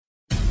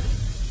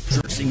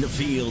Traversing the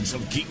fields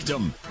of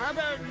geekdom. How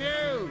about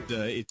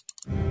new?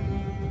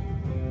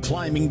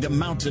 Climbing the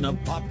mountain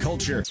of pop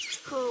culture.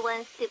 Who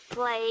wants to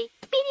play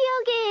video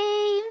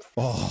games?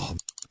 Oh.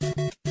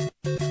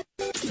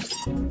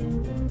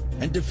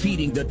 And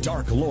defeating the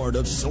dark lord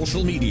of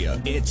social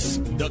media. It's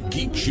The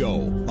Geek Show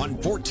on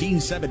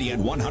 1470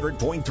 and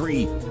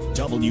 100.3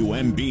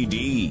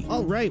 WMBD.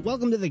 All right,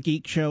 welcome to The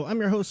Geek Show. I'm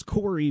your host,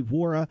 Corey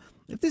Wara.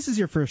 If this is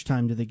your first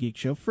time to The Geek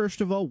Show,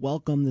 first of all,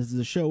 welcome. This is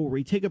a show where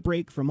we take a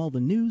break from all the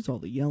news, all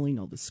the yelling,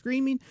 all the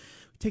screaming.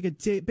 We take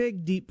a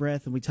big, deep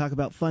breath, and we talk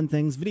about fun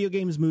things, video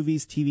games,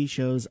 movies, TV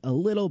shows, a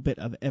little bit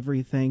of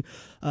everything.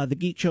 The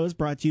Geek Show is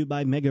brought to you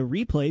by Mega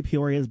Replay,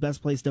 Peoria's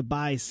best place to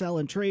buy, sell,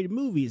 and trade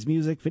movies,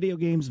 music, video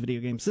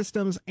game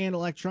systems, and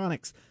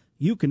electronics.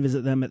 You can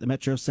visit them at the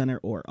Metro Center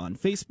or on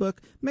Facebook.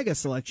 Mega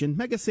Selection,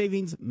 Mega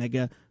Savings,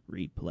 Mega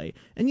Replay.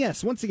 And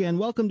yes, once again,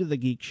 welcome to The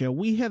Geek Show.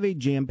 We have a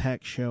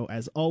jam-packed show,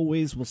 as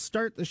always. We'll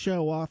start the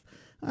show off.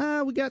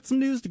 We got some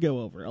news to go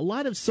over. A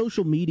lot of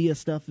social media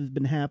stuff has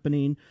been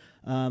happening.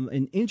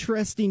 An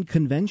interesting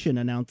convention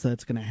announced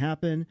that's going to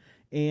happen.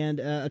 And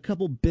a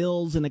couple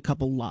bills and a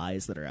couple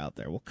lies that are out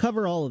there. We'll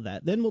cover all of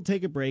that. Then we'll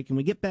take a break, and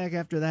we get back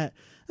after that.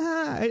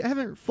 I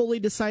haven't fully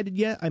decided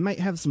yet. I might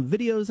have some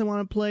videos I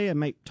want to play. I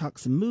might talk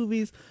some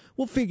movies.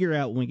 We'll figure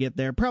out when we get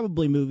there.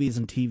 Probably movies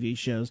and TV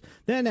shows.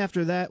 Then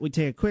after that, we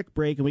take a quick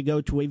break, and we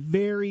go to a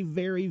very,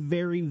 very,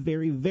 very,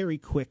 very, very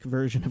quick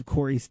version of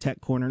Corey's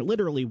Tech Corner.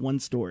 Literally one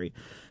story.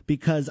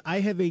 Because I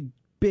have a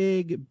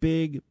big,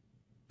 big,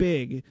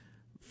 big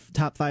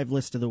top 5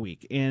 list of the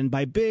week. And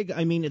by big,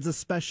 I mean it's a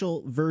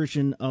special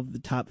version of the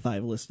top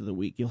 5 list of the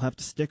week. You'll have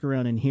to stick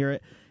around and hear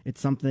it.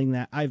 It's something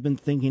that I've been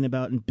thinking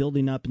about and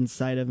building up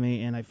inside of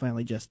me, and I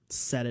finally just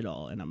said it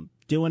all, and I'm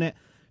doing it.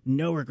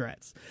 No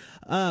regrets.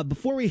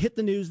 Before we hit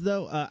the news,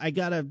 though, I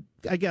gotta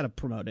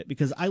promote it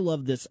because I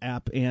love this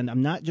app, and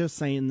I'm not just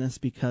saying this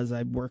because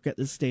I work at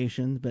this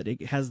station, but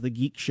it has the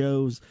Geek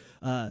Show's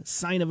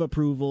sign of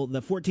approval.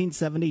 The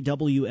 1470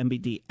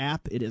 WMBD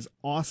app. It is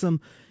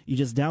awesome. You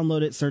just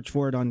download it, search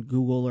for it on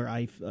Google or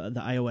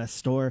the iOS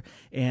store,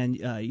 and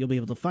you'll be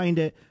able to find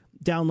it.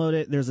 Download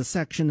it. There's a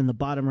section in the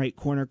bottom right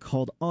corner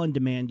called On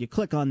Demand. You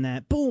click on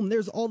that. Boom,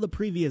 there's all the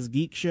previous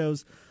Geek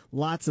Shows.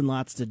 Lots and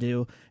lots to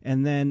do.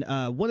 And then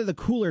one of the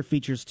cooler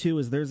features, too,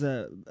 is there's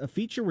a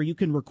feature where you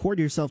can record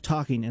yourself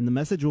talking, and the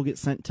message will get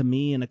sent to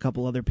me and a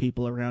couple other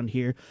people around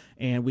here,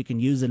 and we can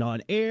use it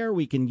on air.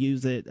 We can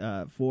use it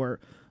for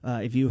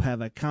if you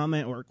have a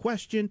comment or a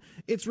question.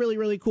 It's really,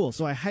 really cool,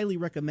 so I highly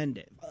recommend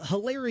it.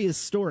 Hilarious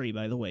story,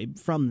 by the way,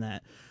 from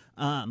that.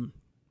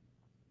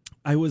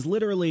 I was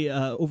literally,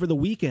 over the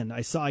weekend,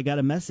 I got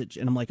a message,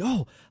 and I'm like,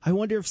 oh, I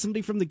wonder if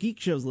somebody from the Geek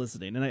Show's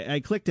listening. And I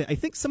clicked it. I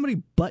think somebody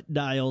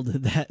butt-dialed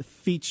that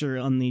feature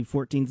on the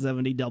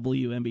 1470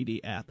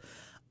 WMBD app.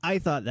 I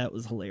thought that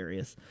was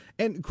hilarious.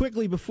 And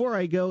quickly, before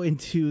I go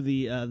into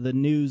the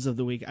news of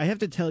the week, I have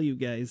to tell you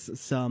guys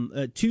some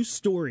 2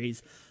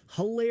 stories,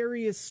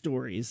 hilarious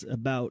stories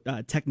about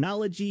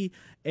technology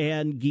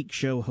and Geek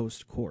Show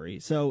host Corey.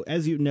 So,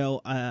 as you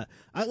know, I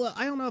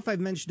don't know if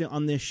I've mentioned it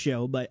on this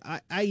show, but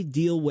I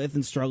deal with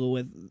and struggle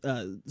with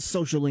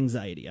social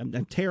anxiety.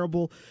 I'm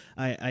terrible.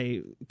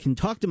 I can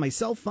talk to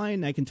myself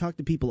fine. I can talk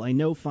to people I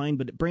know fine,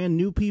 but brand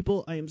new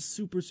people, I am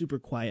super, super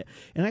quiet.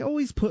 And I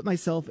always put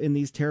myself in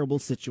these terrible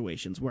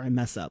situations where I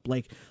mess up.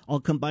 Like,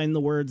 I'll combine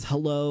the words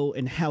hello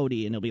and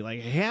howdy, and it'll be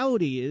like,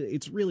 howdy.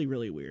 It's really,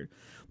 really weird.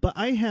 But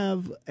I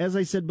have, as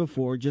I said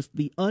before, just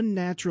the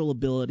unnatural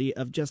ability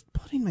of just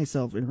putting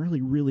myself in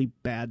really, really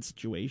bad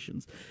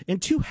situations.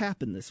 And 2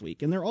 happened this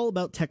week, and they're all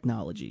about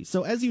technology.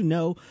 So as you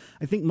know,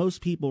 I think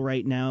most people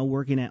right now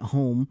working at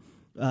home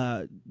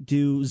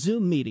do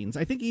Zoom meetings.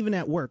 I think even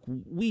at work,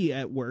 we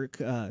at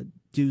work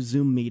do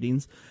Zoom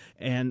meetings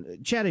and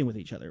chatting with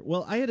each other.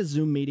 Well, I had a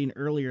Zoom meeting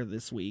earlier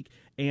this week,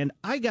 and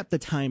I got the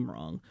time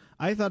wrong.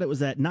 I thought it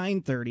was at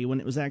 9:30 when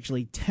it was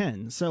actually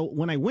 10. So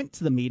when I went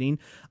to the meeting,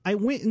 I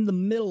went in the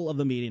middle of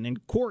the meeting,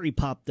 and Corey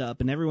popped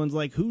up, and everyone's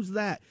like, who's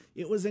that?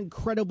 It was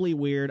incredibly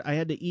weird. I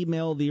had to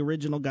email the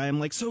original guy. I'm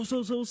like, so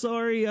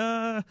sorry.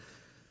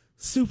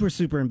 Super,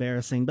 super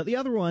embarrassing. But the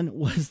other one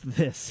was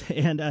this,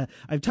 and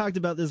I've talked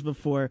about this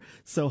before,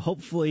 so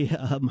hopefully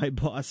my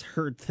boss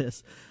heard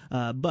this.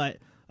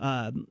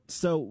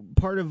 So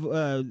part of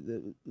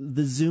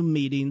the Zoom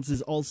meetings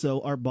is also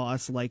our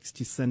boss likes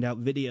to send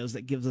out videos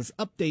that gives us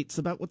updates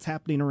about what's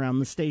happening around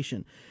the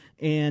station.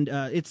 And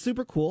it's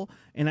super cool,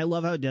 and I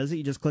love how it does it.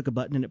 You just click a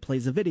button and it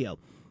plays a video.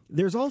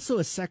 There's also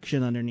a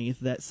section underneath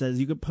that says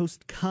you could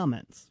post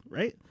comments,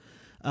 right?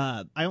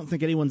 I don't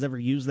think anyone's ever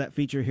used that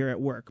feature here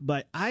at work,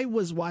 but I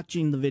was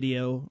watching the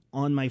video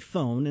on my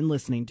phone and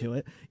listening to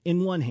it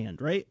in one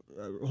hand, right?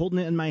 Holding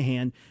it in my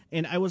hand,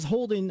 and I was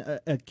holding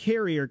a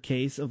carrier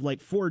case of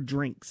like 4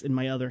 drinks in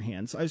my other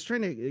hand. So I was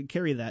trying to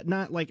carry that,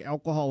 not like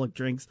alcoholic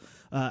drinks.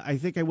 I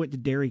think I went to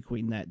Dairy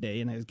Queen that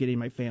day, and I was getting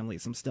my family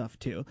some stuff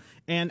too.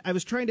 And I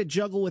was trying to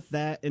juggle with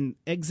that and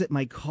exit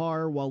my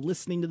car while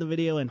listening to the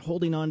video and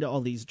holding on to all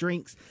these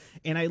drinks.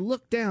 And I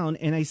look down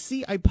and I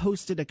see I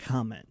posted a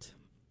comment.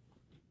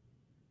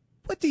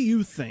 What do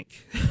you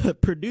think?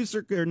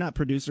 Not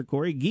producer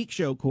Corey, Geek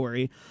Show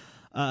Corey,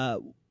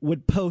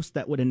 would post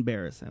that would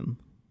embarrass him?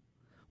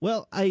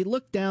 Well, I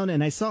looked down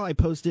and I saw I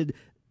posted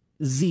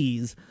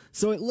Z's.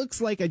 So it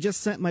looks like I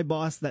just sent my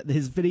boss that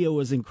his video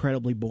was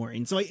incredibly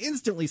boring. So I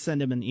instantly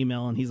send him an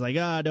email and he's like,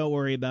 don't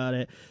worry about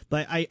it.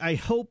 But I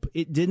hope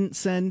it didn't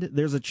send.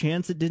 There's a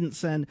chance it didn't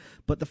send.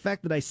 But the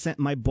fact that I sent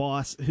my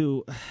boss,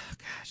 who,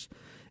 gosh,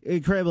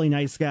 incredibly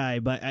nice guy,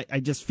 but I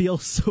just feel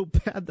so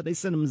bad that I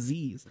sent him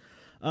Z's.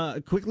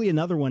 Quickly,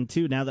 another one,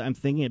 too, now that I'm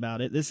thinking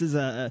about it. This is,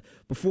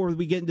 before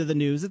we get into the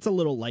news, it's a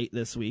little light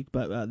this week,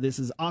 but this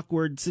is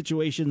awkward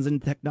situations in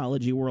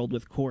technology world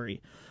with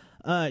Corey.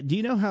 Do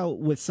you know how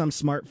with some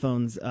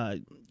smartphones,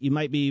 you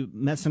might be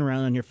messing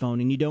around on your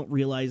phone and you don't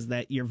realize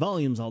that your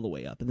volume's all the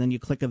way up, and then you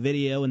click a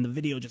video and the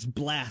video just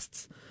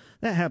blasts?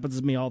 That happens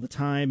to me all the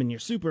time, and you're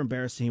super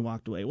embarrassed and you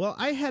walked away. Well,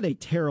 I had a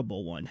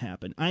terrible one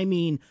happen. I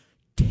mean,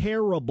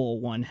 terrible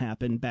one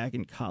happened back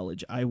in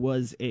college. I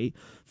was a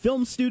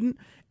film student,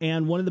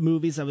 and one of the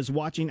movies I was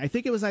watching, I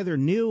think it was either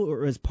new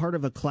or as part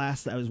of a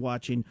class that I was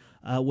watching,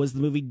 was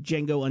the movie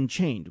Django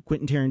Unchained.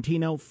 Quentin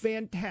Tarantino,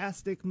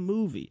 fantastic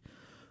movie.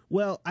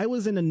 Well, I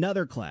was in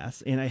another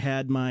class, and I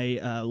had my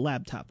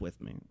laptop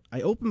with me.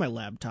 I opened my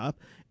laptop,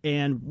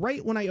 and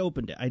right when I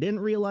opened it, I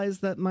didn't realize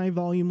that my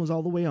volume was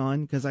all the way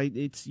on, because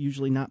it's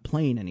usually not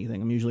playing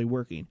anything. I'm usually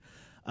working.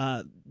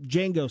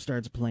 Django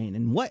starts playing,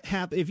 and what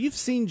happened? If you've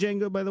seen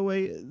Django, by the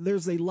way,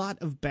 there's a lot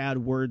of bad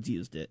words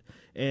used in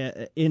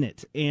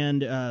it,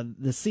 and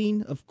the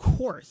scene, of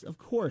course,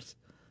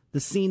 the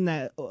scene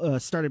that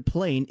started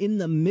playing in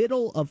the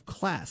middle of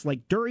class,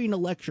 like during a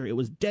lecture, it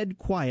was dead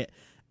quiet.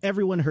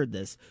 Everyone heard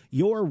this.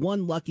 You're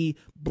one lucky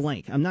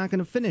blank. I'm not going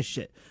to finish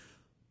it,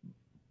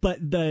 but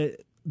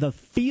the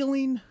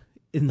feeling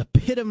in the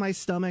pit of my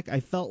stomach,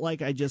 I felt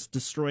like I just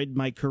destroyed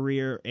my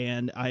career,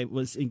 and I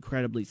was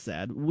incredibly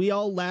sad. We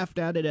all laughed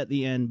at it at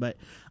the end, but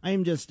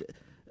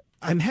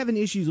I'm having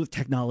issues with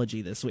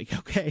technology this week,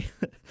 okay?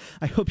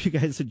 I hope you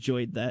guys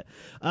enjoyed that.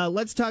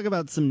 Let's talk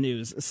about some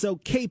news. So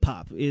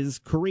K-pop is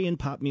Korean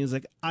pop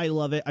music. I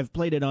love it. I've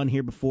played it on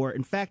here before.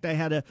 In fact, I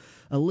had a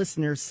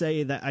listener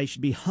say that I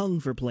should be hung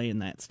for playing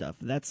that stuff.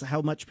 That's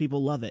how much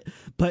people love it.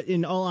 But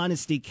in all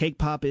honesty,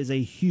 K-pop is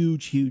a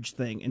huge, huge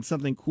thing, and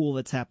something cool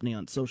that's happening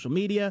on social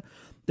media.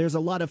 There's a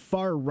lot of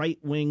far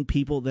right-wing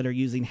people that are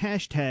using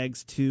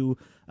hashtags to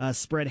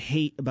spread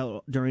hate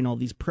about during all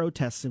these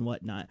protests and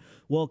whatnot.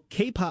 Well,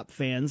 K-pop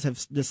fans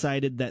have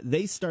decided that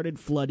they started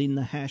flooding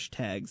the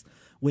hashtags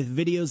with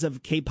videos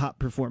of K-pop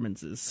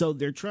performances. So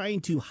they're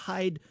trying to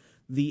hide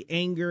the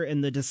anger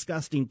and the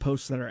disgusting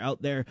posts that are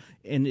out there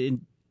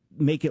and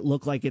make it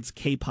look like it's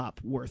K-pop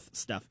worth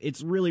stuff.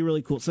 It's really,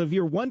 really cool. So if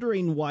you're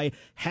wondering why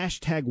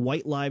hashtag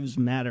White Lives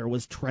Matter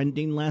was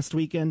trending last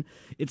weekend,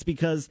 it's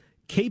because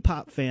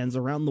K-pop fans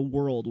around the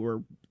world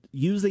were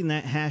using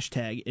that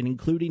hashtag and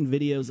including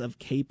videos of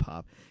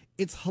K-pop.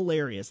 It's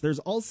hilarious. There's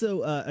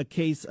also a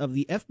case of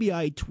the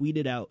FBI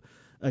tweeted out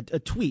a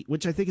tweet,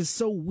 which I think is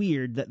so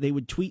weird that they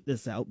would tweet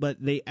this out,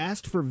 but they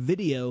asked for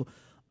video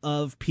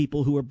of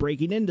people who were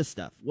breaking into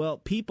stuff. Well,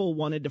 people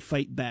wanted to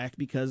fight back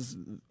because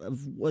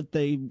of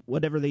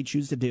whatever they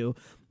choose to do.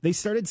 They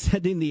started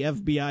sending the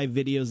FBI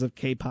videos of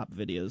K-pop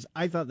videos.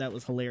 I thought that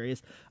was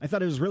hilarious. I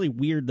thought it was really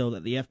weird, though,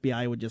 that the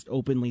FBI would just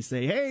openly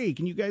say, hey,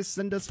 can you guys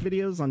send us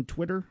videos on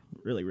Twitter?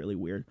 Really, really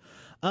weird.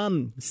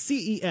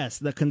 CES,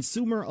 the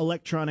Consumer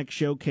Electronics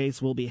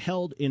Showcase, will be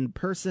held in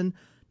person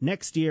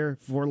next year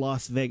for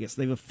Las Vegas.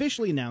 They've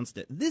officially announced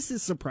it. This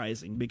is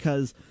surprising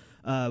because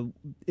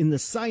in the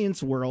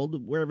science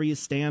world, wherever you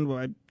stand,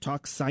 where I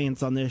talk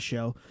science on this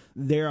show,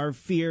 there are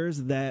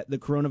fears that the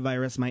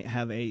coronavirus might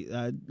have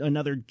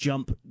another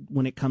jump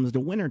when it comes to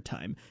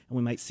wintertime, and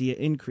we might see it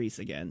increase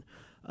again.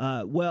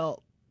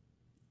 Well,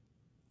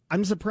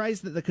 I'm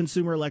surprised that the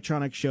Consumer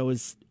Electronics Show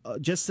is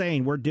just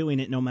saying we're doing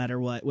it no matter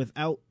what,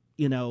 without,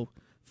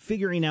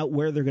 figuring out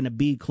where they're going to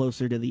be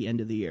closer to the end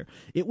of the year.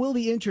 It will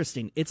be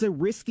interesting. It's a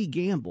risky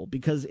gamble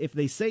because if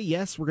they say,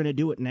 yes, we're going to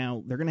do it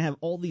now, they're going to have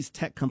all these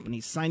tech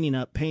companies signing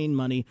up, paying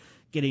money,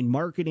 getting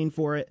marketing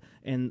for it,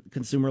 and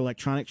Consumer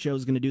Electronics Show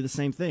is going to do the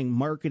same thing.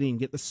 Marketing,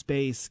 get the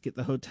space, get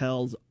the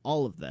hotels,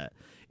 all of that.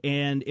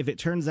 And if it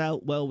turns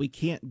out, well, we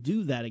can't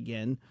do that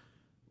again,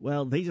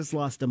 well, they just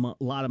lost a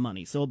lot of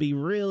money. So it'll be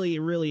really,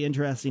 really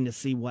interesting to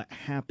see what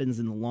happens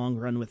in the long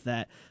run with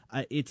that.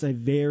 It's a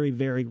very,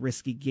 very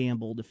risky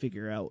gamble to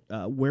figure out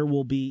where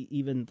we'll be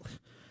even,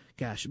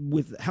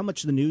 with how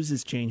much the news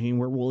is changing,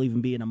 where we'll even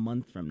be in a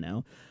month from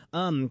now.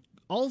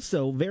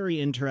 Also,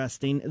 very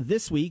interesting,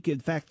 this week,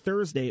 in fact,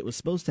 Thursday, it was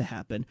supposed to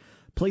happen.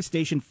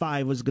 PlayStation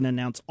 5 was going to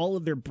announce all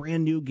of their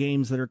brand new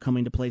games that are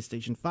coming to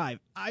PlayStation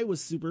 5. I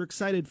was super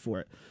excited for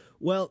it.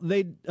 Well,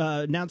 they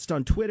announced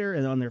on Twitter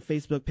and on their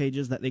Facebook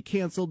pages that they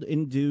canceled,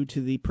 and due to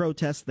the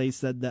protests, they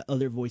said that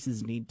other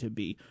voices need to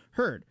be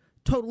heard.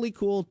 Totally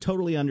cool,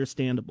 totally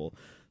understandable.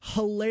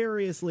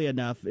 Hilariously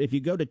enough, if you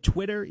go to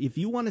Twitter, if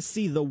you want to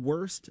see the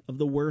worst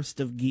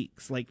of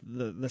geeks, like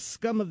the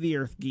scum of the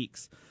earth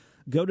geeks,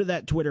 go to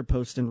that Twitter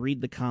post and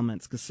read the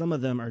comments, because some of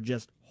them are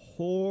just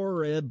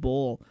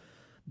horrible.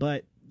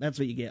 But That's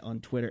what you get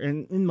on Twitter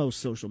and in most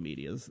social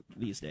medias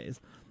these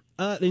days.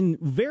 In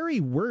very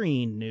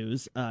worrying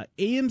news,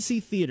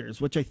 AMC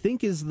Theaters, which I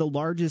think is the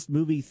largest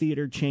movie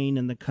theater chain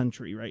in the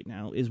country right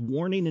now, is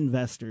warning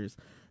investors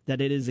that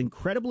it is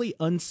incredibly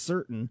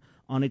uncertain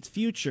on its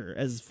future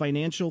as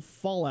financial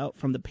fallout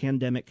from the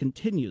pandemic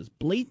continues,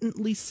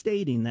 blatantly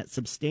stating that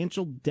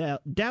substantial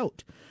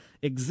doubt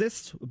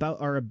exists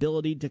about our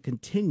ability to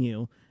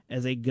continue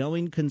as a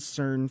going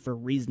concern for a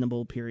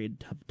reasonable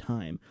period of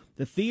time.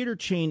 The theater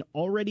chain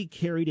already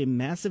carried a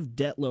massive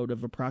debt load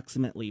of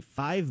approximately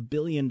 $5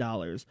 billion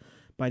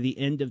by the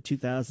end of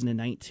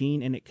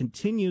 2019, and it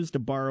continues to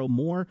borrow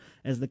more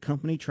as the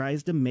company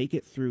tries to make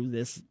it through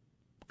this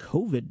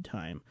COVID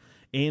time.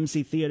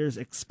 AMC Theaters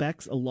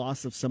expects a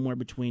loss of somewhere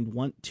between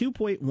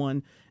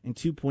 $2.1 and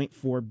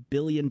 $2.4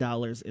 billion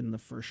in the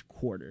first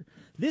quarter.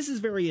 This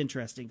is very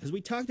interesting because we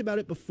talked about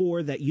it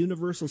before that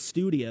Universal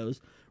Studios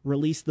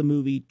released the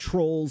movie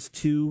Trolls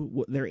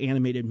 2, their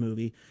animated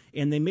movie,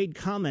 and they made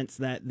comments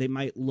that they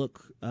might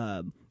look,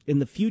 in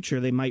the future,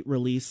 they might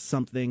release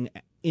something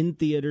in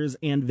theaters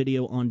and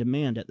video on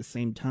demand at the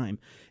same time.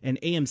 And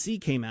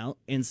AMC came out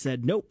and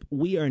said, nope,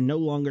 we are no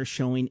longer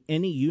showing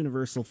any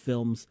Universal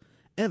films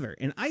ever.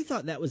 And I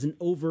thought that was an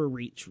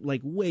overreach,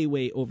 like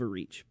way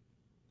overreach.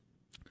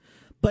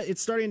 But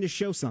it's starting to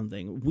show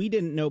something. We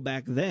didn't know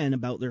back then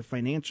about their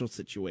financial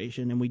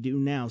situation, and we do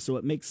now. So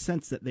it makes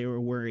sense that they were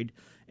worried.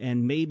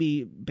 And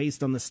maybe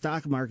based on the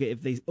stock market,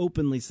 if they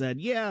openly said,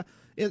 yeah,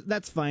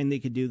 that's fine, they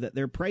could do that,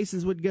 their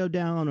prices would go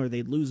down or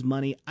they'd lose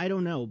money. I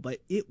don't know. But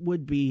it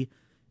would be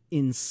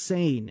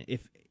insane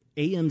if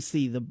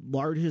AMC, the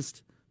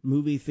largest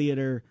movie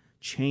theater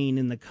chain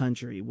in the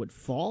country, would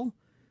fall.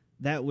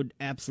 That would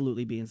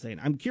absolutely be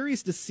insane. I'm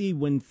curious to see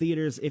when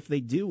theaters, if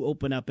they do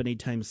open up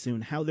anytime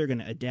soon, how they're going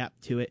to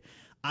adapt to it.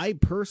 I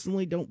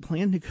personally don't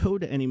plan to go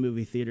to any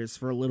movie theaters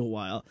for a little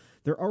while.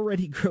 They're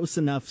already gross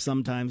enough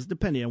sometimes,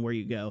 depending on where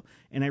you go,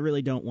 and I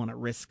really don't want to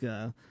risk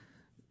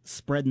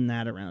spreading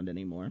that around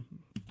anymore.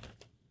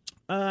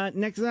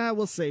 Next,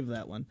 we'll save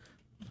that one.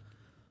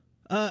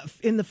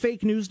 In the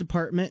fake news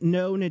department,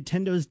 no,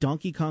 Nintendo's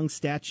Donkey Kong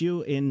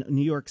statue in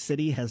New York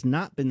City has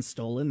not been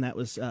stolen. That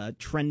was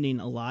trending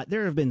a lot.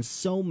 There have been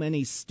so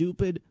many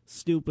stupid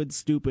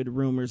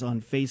rumors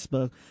on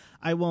Facebook.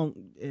 I won't,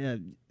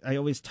 I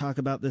always talk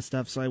about this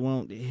stuff, so I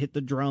won't hit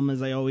the drum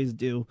as I always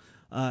do.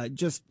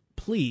 Just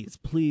please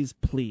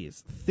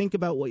think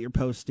about what you're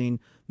posting.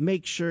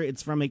 Make sure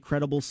it's from a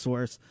credible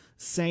source.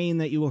 Saying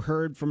that you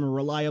heard from a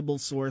reliable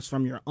source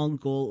from your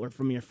uncle or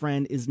from your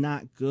friend is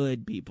not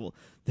good, people.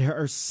 There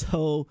are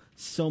so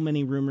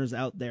many rumors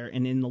out there,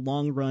 and in the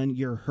long run,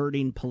 you're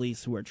hurting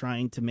police who are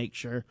trying to make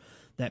sure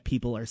that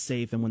people are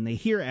safe, and when they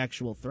hear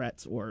actual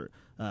threats or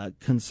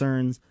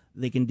concerns,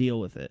 they can deal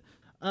with it.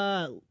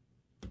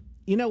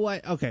 You know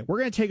what? Okay, we're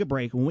going to take a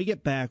break. When we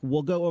get back,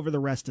 we'll go over the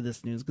rest of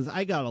this news because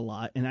I got a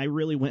lot, and I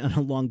really went on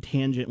a long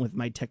tangent with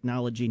my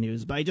technology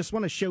news. But I just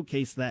want to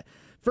showcase that,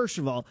 first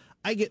of all,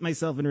 I get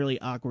myself in really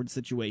awkward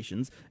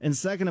situations. And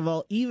second of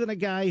all, even a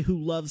guy who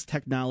loves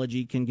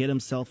technology can get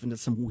himself into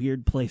some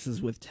weird places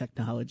with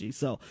technology.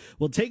 So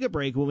we'll take a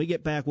break. When we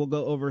get back, we'll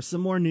go over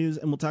some more news,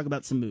 and we'll talk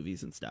about some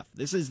movies and stuff.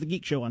 This is The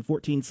Geek Show on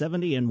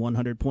 1470 and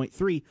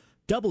 100.3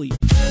 W.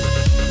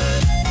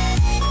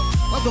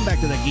 Welcome back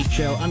to The Geek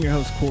Show. I'm your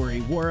host,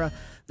 Corey Wara.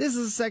 This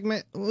is a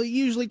segment, we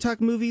usually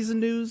talk movies and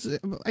news.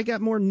 I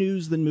got more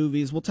news than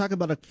movies. We'll talk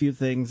about a few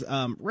things.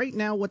 Right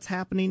now, what's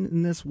happening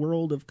in this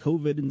world of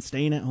COVID and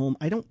staying at home,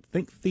 I don't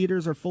think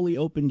theaters are fully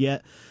opened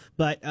yet,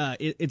 but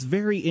it's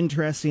very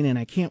interesting, and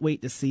I can't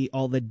wait to see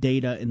all the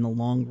data in the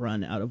long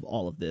run out of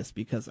all of this,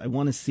 because I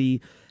want to see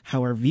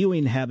how our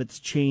viewing habits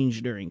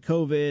change during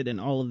COVID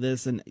and all of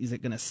this, and is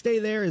it going to stay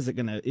there?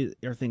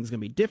 Are things going to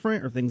be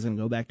different? Are things going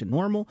to go back to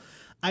normal?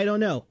 I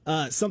don't know.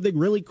 Something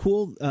really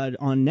cool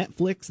on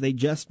Netflix, they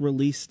just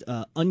released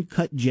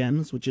Uncut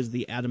Gems, which is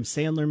the Adam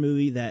Sandler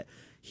movie that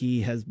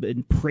he has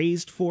been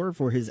praised for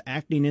his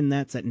acting in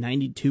that. It's at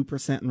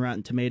 92% in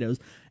Rotten Tomatoes.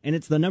 And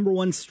it's the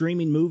 #1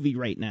 streaming movie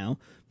right now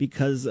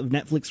because of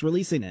Netflix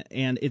releasing it.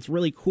 And it's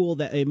really cool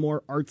that a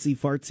more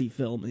artsy-fartsy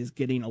film is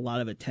getting a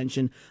lot of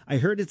attention. I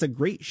heard it's a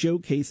great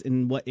showcase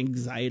in what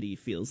anxiety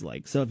feels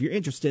like. So if you're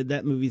interested,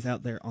 that movie's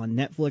out there on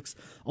Netflix.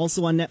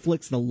 Also on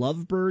Netflix, The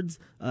Lovebirds.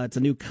 It's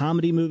a new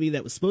comedy movie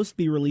that was supposed to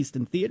be released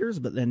in theaters,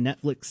 but then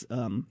Netflix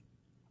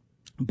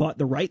bought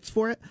the rights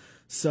for it.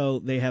 So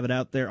they have it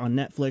out there on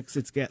Netflix.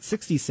 It's got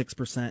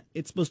 66%.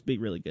 It's supposed to be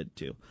really good,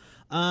 too.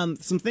 Some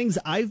things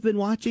I've been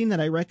watching that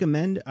I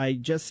recommend. I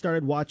just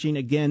started watching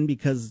again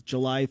because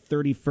July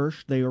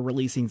 31st, they are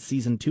releasing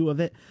season 2 of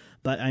it.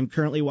 But I'm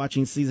currently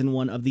watching season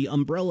 1 of The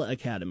Umbrella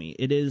Academy.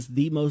 It is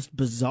the most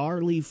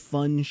bizarrely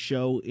fun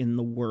show in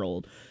the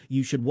world.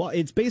 You should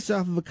it's based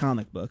off of a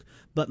comic book,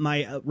 but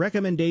my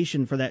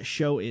recommendation for that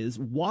show is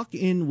walk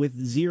in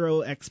with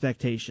zero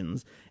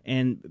expectations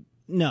and...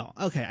 No,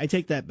 okay, I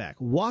take that back.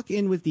 Walk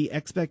in with the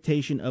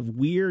expectation of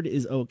weird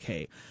is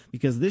okay,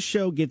 because this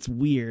show gets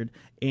weird,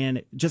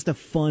 and just a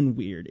fun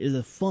weird. It is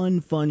a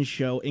fun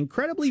show.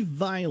 Incredibly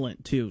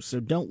violent, too, so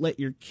don't let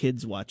your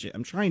kids watch it.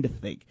 I'm trying to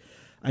think.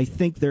 I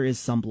think there is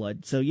some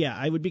blood. So yeah,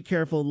 I would be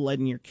careful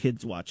letting your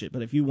kids watch it.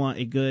 But if you want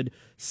a good,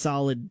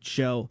 solid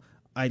show,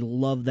 I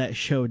love that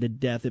show to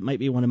death. It might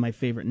be one of my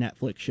favorite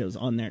Netflix shows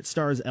on there. It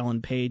stars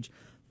Ellen Page.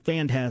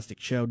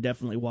 Fantastic show.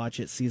 Definitely watch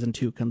it. Season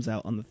 2 comes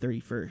out on the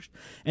 31st.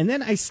 And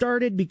then I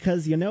started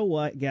because, you know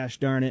what? Gosh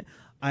darn it.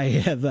 I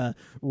have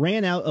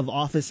ran out of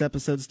Office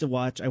episodes to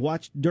watch. I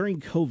watched during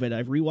COVID.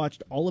 I've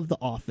rewatched all of The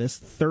Office,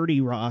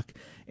 30 Rock,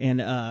 and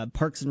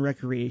Parks and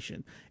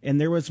Recreation. And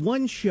there was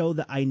one show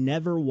that I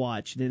never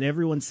watched, and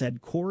everyone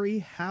said, Corey,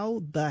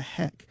 how the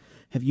heck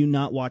have you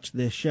not watched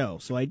this show?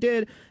 So I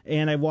did,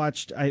 and I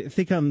watched, I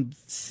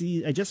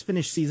just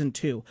finished season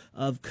 2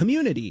 of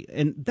Community,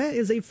 and that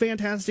is a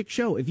fantastic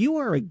show. If you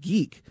are a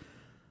geek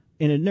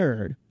and a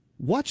nerd,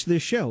 watch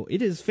this show.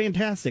 It is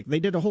fantastic. They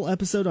did a whole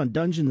episode on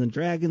Dungeons and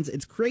Dragons.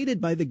 It's created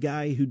by the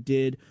guy who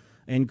did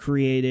and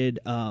created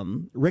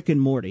Rick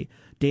and Morty.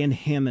 Dan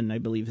Hammond, I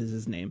believe is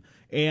his name.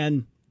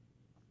 And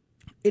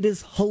it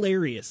is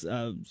hilarious.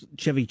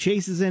 Chevy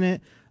Chase is in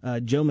it.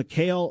 Joe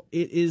McHale.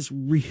 It is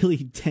really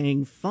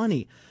dang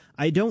funny.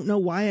 I don't know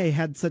why I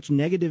had such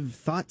negative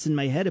thoughts in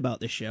my head about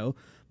the show,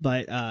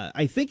 but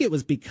I think it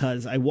was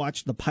because I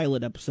watched the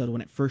pilot episode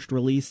when it first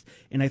released,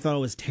 and I thought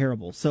it was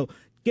terrible. So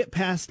get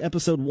past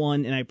episode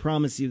 1, and I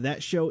promise you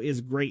that show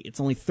is great. It's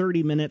only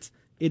 30 minutes.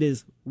 It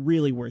is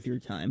really worth your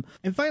time.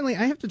 And finally,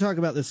 I have to talk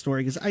about this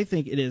story because I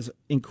think it is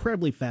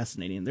incredibly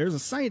fascinating. There's a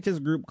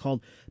scientist group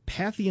called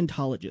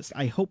paleontologists.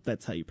 I hope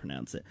that's how you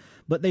pronounce it.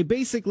 But they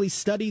basically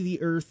study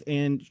the Earth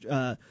and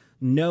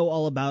know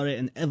all about it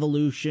and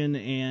evolution.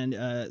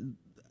 And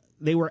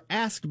they were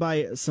asked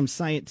by some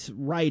science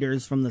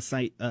writers from the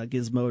site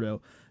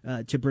Gizmodo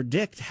to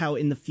predict how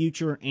in the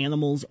future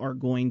animals are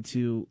going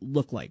to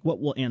look like. What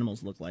will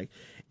animals look like?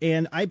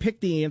 And I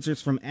picked the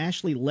answers from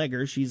Ashley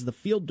Legger. She's the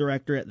field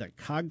director at the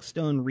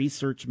Cogstone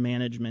Research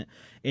Management.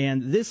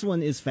 And this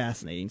one is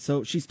fascinating.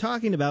 So she's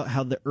talking about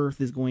how the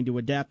Earth is going to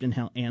adapt and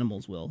how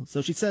animals will.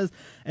 So she says,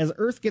 as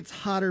Earth gets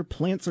hotter,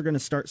 plants are going to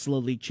start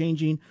slowly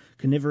changing.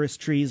 Carnivorous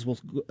trees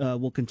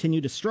will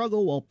continue to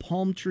struggle, while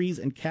palm trees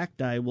and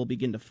cacti will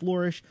begin to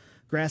flourish.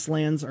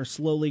 Grasslands are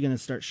slowly going to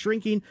start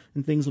shrinking,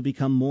 and things will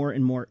become more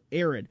and more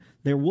arid.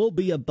 There will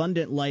be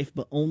abundant life,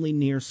 but only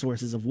near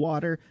sources of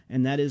water,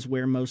 and that is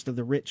where most of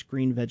the rich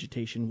green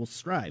vegetation will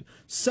strive.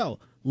 So,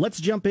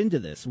 let's jump into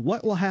this.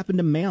 What will happen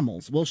to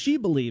mammals? Well, she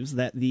believes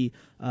that the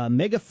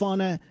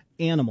megafauna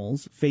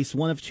animals face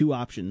one of two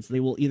options. They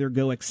will either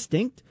go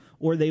extinct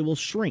or they will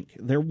shrink.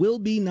 There will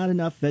be not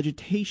enough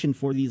vegetation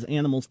for these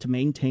animals to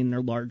maintain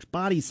their large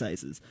body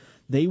sizes.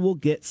 They will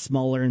get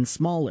smaller and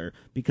smaller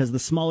because the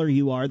smaller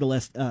you are, the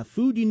less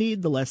food you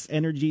need, the less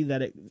energy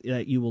that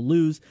you will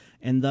lose,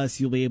 and thus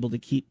you'll be able to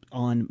keep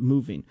on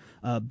moving.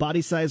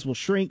 Body size will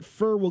shrink,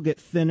 fur will get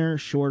thinner,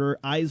 shorter,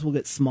 eyes will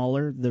get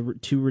smaller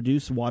to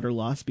reduce water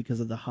loss because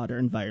of the hotter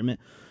environment.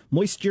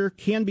 Moisture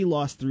can be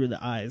lost through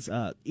the eyes.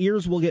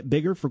 Ears will get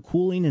bigger for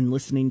cooling and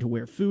listening to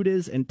where food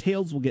is, and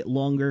tails will get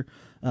longer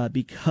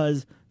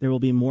because there will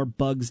be more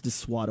bugs to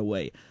swat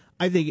away.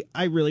 I think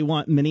I really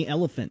want mini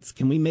elephants.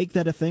 Can we make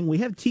that a thing? We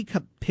have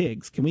teacup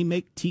pigs. Can we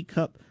make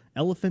teacup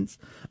elephants?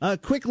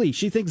 Quickly,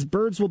 she thinks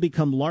birds will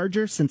become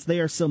larger since they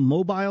are so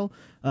mobile.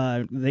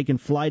 They can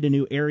fly to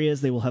new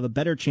areas. They will have a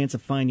better chance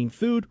of finding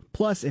food.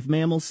 Plus, if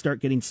mammals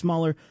start getting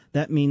smaller,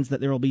 that means that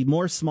there will be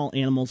more small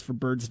animals for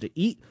birds to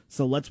eat.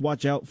 So let's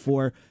watch out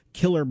for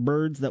killer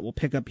birds that will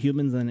pick up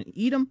humans and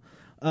eat them.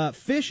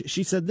 Fish,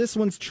 she said this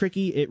one's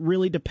tricky. It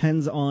really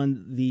depends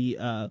on the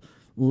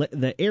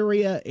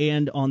area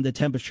and on the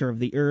temperature of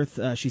the earth.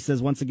 She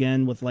says once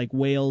again with like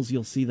whales,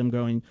 you'll see them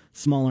growing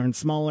smaller and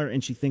smaller,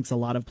 and she thinks a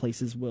lot of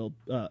places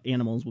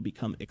animals will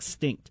become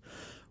extinct.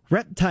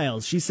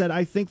 Reptiles, she said,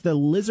 I think the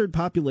lizard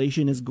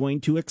population is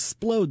going to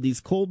explode. These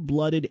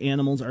cold-blooded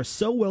animals are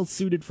so well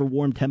suited for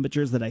warm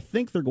temperatures that I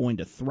think they're going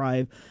to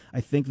thrive.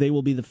 I think they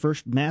will be the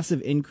first massive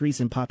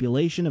increase in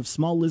population of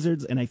small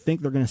lizards, and I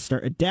think they're going to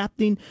start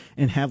adapting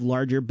and have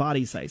larger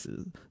body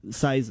sizes.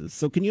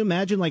 So can you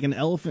imagine like an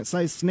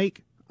elephant-sized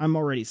snake? I'm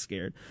already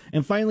scared.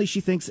 And finally,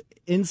 she thinks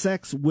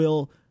insects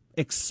will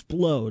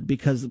explode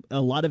because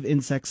a lot of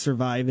insects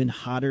survive in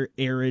hotter,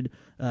 arid,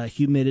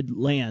 humid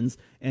lands.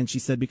 And she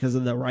said because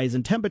of the rise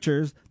in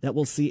temperatures that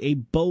we'll see a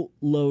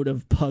boatload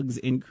of bugs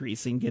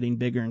increasing, getting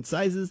bigger in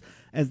sizes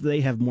as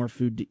they have more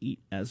food to eat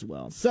as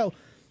well. So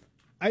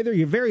either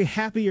you're very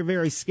happy or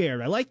very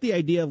scared. I like the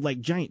idea of like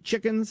giant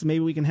chickens.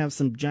 Maybe we can have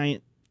some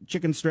giant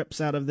chicken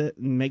strips out of it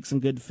and make some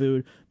good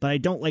food, but I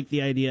don't like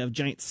the idea of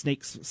giant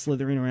snakes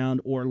slithering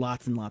around or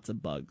lots and lots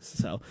of bugs.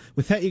 So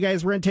with that, you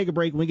guys, we're going to take a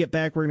break. When we get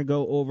back, we're going to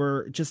go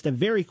over just a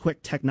very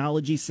quick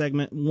technology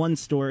segment, one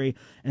story,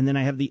 and then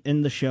I have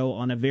end the show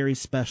on a very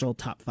special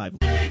top 5.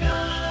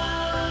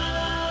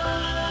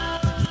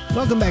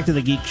 Welcome back to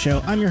The Geek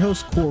Show. I'm your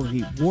host, Corey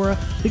Wara.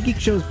 The Geek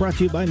Show is brought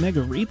to you by Mega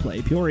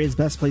Replay, Peoria's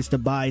best place to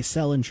buy,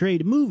 sell, and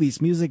trade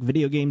movies, music,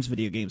 video game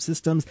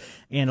systems,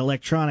 and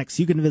electronics.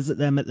 You can visit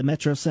them at the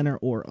Metro Center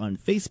or on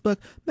Facebook.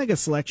 Mega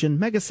Selection,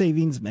 Mega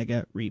Savings,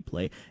 Mega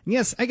Replay. And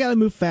yes, I gotta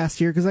move fast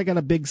here because I got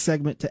a big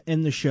segment to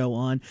end the show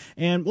on,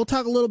 and we'll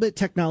talk a little bit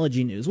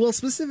technology news. Well,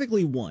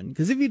 specifically one,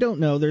 because if you don't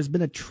know, there's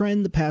been a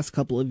trend the past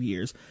couple of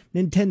years.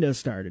 Nintendo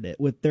started it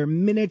with their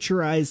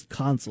miniaturized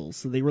consoles.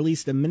 So they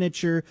released a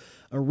miniature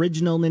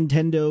original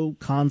Nintendo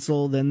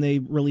console, then they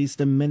released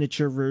a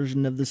miniature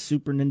version of the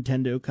Super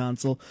Nintendo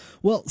console.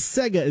 Well,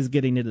 Sega is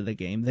getting into the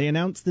game. They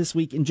announced this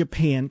week in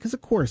Japan, because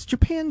of course,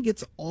 Japan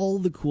gets all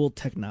the cool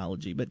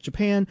technology, but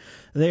Japan,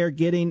 they are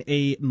getting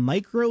a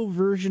micro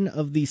version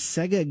of the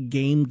Sega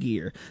Game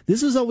Gear.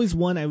 This was always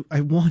one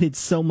I wanted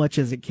so much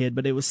as a kid,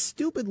 but it was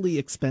stupidly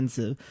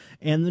expensive,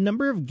 and the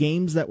number of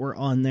games that were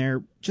on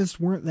there just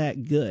weren't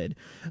that good.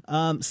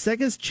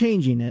 Sega's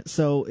changing it,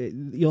 so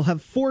you'll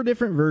have 4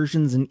 different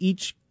versions, and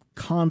each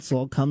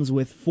console comes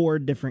with 4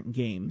 different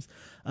games.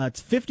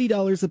 It's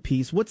 $50 a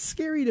piece. What's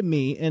scary to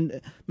me,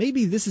 and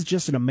maybe this is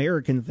just an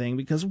American thing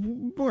because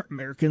we're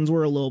Americans,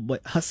 we're a little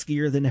bit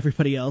huskier than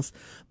everybody else,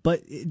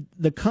 but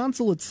the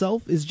console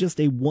itself is just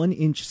a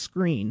 1-inch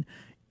screen.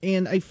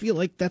 And I feel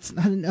like that's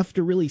not enough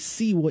to really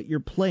see what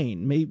you're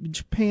playing. Maybe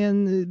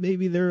Japan,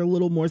 maybe they're a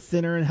little more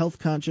thinner and health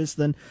conscious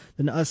than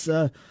us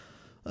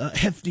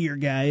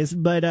heftier guys,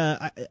 but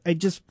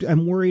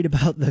I'm worried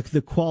about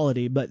the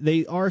quality. But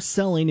they are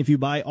selling, if you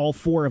buy all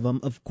 4 of them,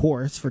 of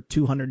course, for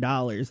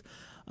 $200.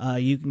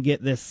 You can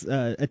get this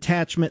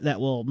attachment that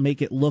will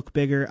make it look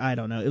bigger. I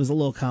don't know. It was a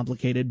little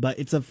complicated, but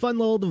it's a fun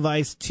little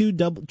device. 2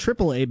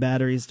 AAA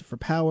batteries for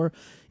power.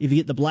 If you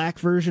get the black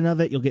version of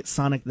it, you'll get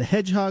Sonic the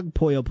Hedgehog,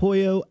 Puyo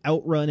Puyo,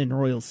 Outrun, and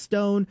Royal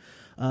Stone.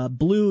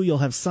 Blue, you'll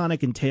have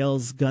Sonic and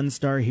Tails,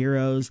 Gunstar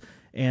Heroes,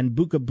 and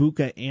Buka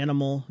Buka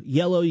Animal.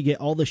 Yellow, you get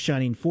all the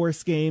Shining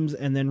Force games,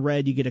 and then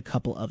red, you get a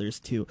couple others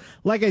too.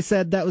 Like I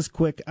said, that was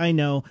quick, I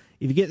know.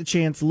 If you get the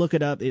chance, look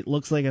it up. It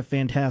looks like a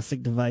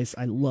fantastic device.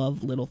 I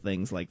love little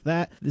things like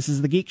that. This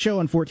is The Geek Show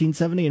on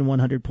 1470 and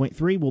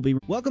 100.3.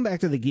 Welcome back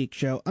to The Geek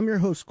Show. I'm your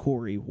host,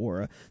 Corey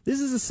Wara. This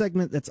is a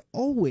segment that's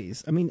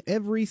always,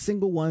 every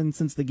single one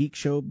since The Geek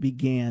Show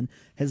began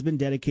has been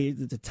dedicated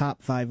to the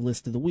top 5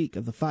 list of the week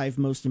of the 5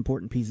 most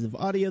important pieces of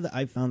audio that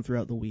I've found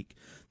throughout the week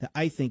that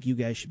I think you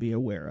guys should be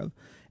aware of.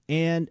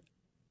 And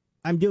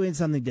I'm doing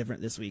something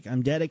different this week.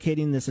 I'm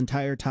dedicating this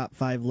entire top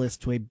 5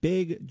 list to a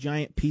big,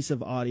 giant piece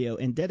of audio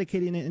and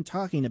dedicating it and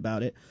talking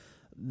about it,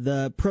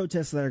 the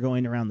protests that are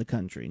going around the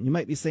country. And you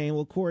might be saying,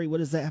 well, Corey, what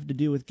does that have to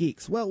do with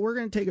geeks? Well, we're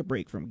going to take a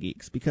break from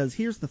geeks because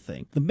here's the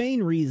thing. The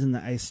main reason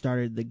that I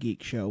started the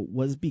Geek Show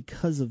was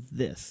because of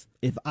this.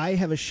 If I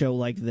have a show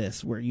like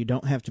this where you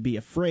don't have to be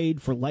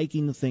afraid for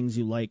liking the things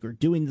you like or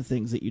doing the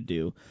things that you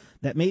do,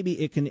 that maybe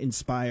it can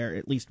inspire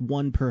at least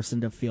one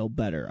person to feel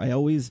better. I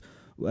always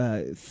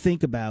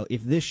think about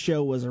if this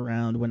show was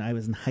around when I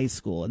was in high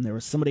school and there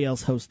was somebody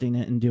else hosting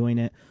it and doing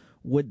it,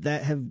 would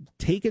that have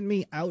taken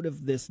me out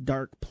of this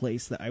dark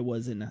place that I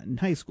was in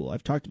high school?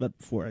 I've talked about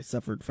before, I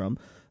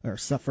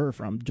suffer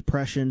from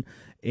depression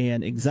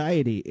and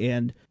anxiety,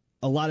 and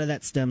a lot of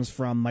that stems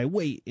from my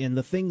weight and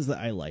the things that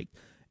I like.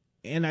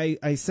 And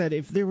I said,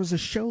 if there was a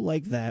show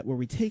like that where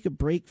we take a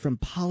break from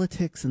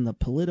politics and the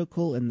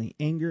political and the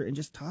anger and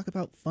just talk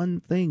about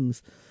fun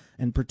things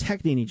and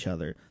protecting each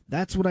other,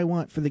 that's what I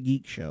want for the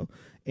Geek Show.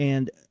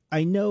 And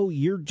I know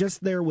you're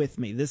just there with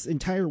me. This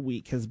entire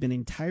week has been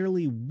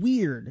entirely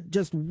weird,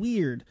 just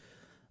weird.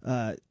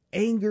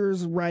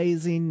 Anger's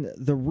rising,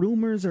 the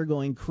rumors are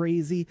going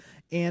crazy,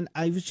 and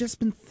I've just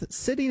been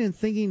sitting and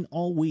thinking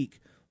all week,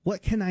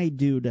 what can I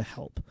do to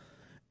help?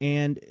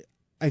 And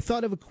I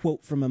thought of a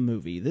quote from a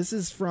movie. This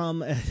is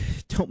from,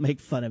 don't make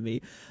fun of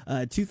me,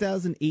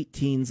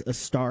 2018's A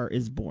Star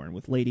is Born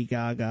with Lady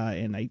Gaga,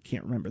 and I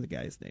can't remember the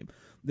guy's name.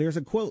 There's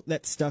a quote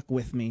that stuck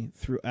with me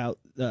throughout,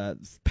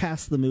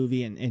 past the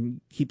movie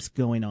and keeps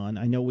going on.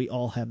 I know we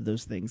all have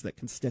those things that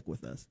can stick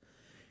with us.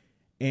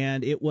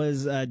 And it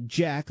was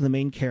Jack, the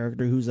main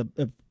character, who's a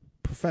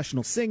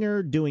professional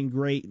singer, doing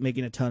great,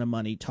 making a ton of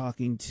money,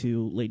 talking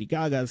to Lady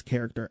Gaga's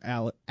character,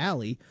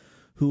 Allie,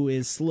 who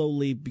is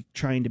slowly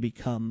trying to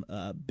become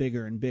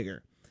bigger and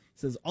bigger. He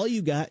says, all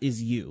you got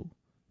is you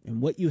and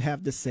what you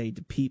have to say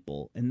to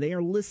people, and they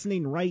are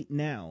listening right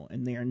now,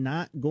 and they are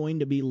not going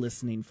to be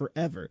listening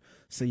forever.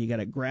 So you got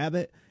to grab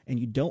it, and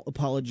you don't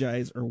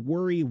apologize or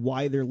worry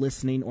why they're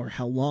listening or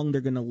how long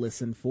they're going to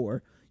listen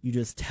for. You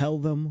just tell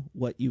them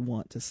what you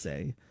want to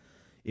say.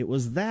 It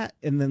was that,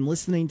 and then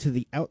listening to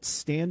the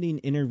outstanding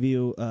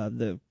interview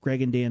that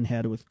Greg and Dan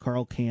had with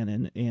Carl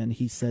Cannon, and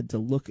he said to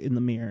look in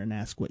the mirror and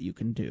ask what you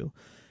can do.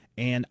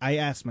 And I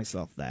asked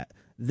myself that.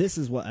 This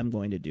is what I'm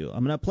going to do.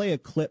 I'm going to play a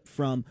clip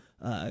from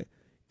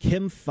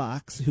Kim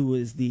Fox, who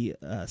is the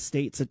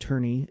state's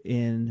attorney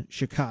in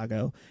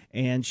Chicago,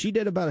 and she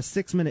did about a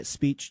 6-minute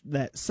speech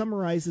that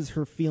summarizes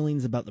her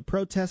feelings about the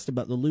protest,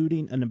 about the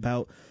looting, and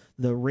about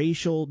the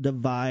racial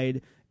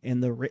divide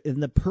and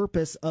the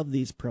purpose of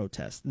these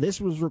protests.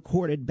 This was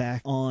recorded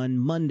back on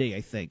Monday,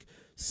 I think.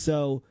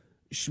 So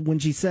when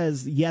she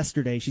says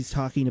yesterday, she's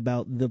talking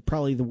about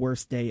probably the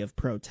worst day of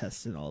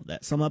protests and all of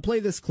that. So I'm going to play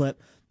this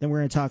clip, then we're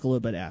going to talk a little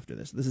bit after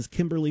this. This is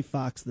Kimberly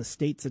Fox, the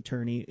state's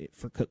attorney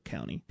for Cook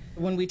County.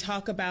 When we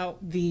talk about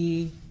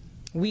the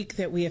week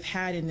that we have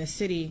had in the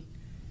city,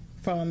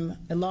 from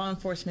a law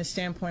enforcement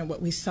standpoint,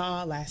 what we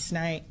saw last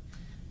night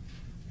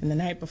and the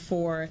night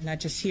before, not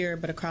just here,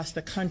 but across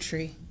the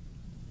country,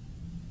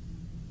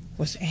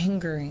 was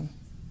angering.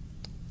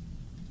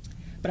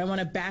 But I want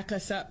to back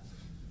us up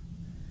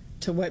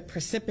to what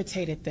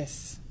precipitated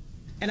this.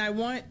 And I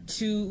want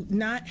to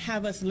not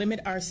have us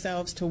limit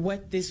ourselves to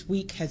what this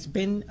week has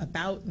been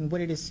about and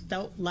what it has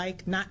felt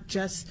like, not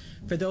just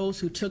for those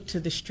who took to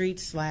the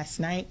streets last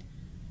night,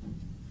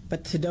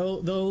 but to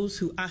those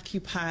who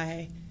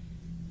occupy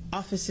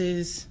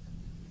offices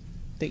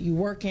that you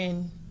work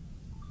in,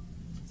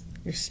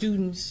 your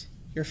students,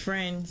 your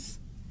friends,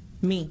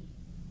 me.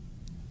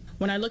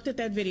 When I looked at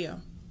that video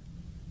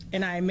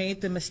and I made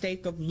the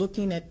mistake of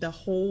looking at the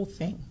whole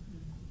thing,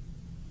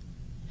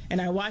 and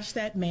I watched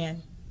that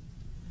man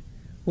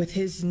with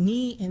his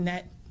knee in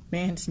that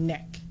man's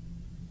neck,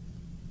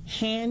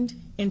 hand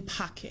in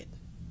pocket,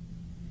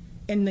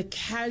 and the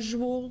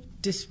casual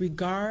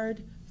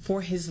disregard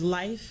for his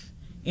life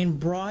in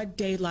broad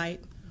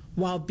daylight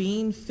while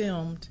being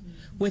filmed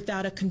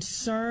without a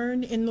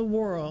concern in the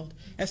world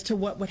as to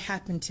what would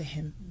happen to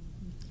him.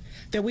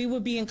 That we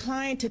would be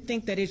inclined to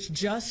think that it's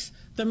just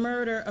the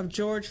murder of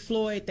George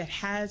Floyd that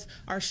has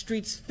our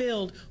streets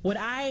filled. What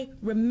I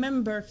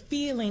remember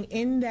feeling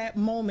in that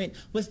moment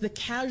was the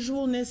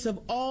casualness of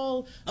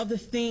all of the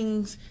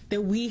things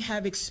that we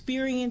have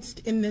experienced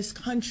in this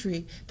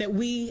country, that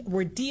we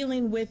were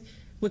dealing with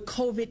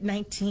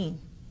COVID-19.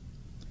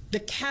 The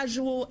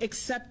casual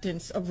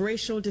acceptance of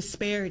racial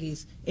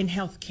disparities in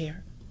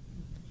healthcare.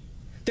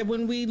 That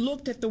when we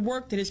looked at the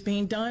work that is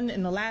being done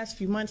in the last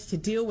few months to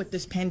deal with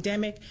this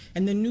pandemic,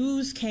 and the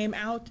news came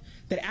out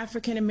that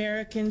African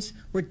Americans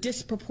were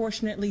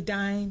disproportionately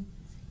dying,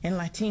 and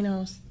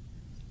Latinos,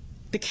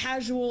 the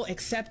casual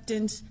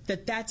acceptance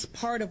that that's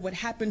part of what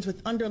happens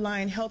with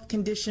underlying health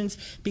conditions,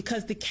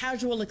 because the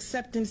casual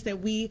acceptance that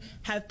we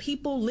have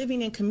people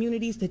living in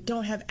communities that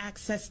don't have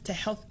access to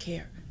health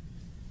care.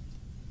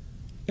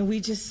 And we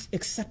just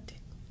accept it.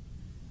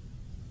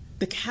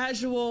 The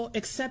casual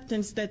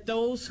acceptance that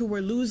those who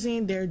were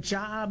losing their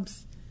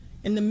jobs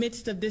in the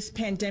midst of this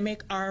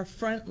pandemic, our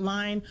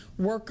frontline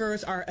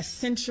workers, our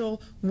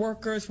essential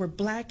workers, were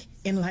Black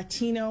and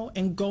Latino,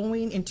 and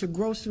going into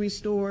grocery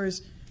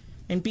stores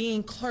and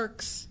being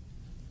clerks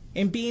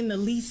and being the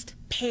least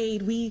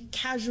paid, we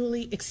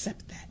casually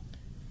accept that.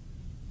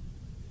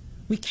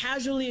 We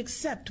casually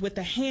accept with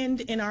a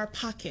hand in our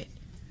pocket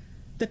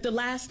that the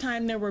last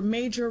time there were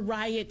major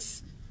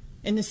riots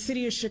in the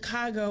city of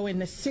Chicago in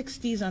the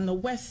 60s on the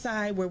west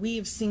side, where we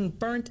have seen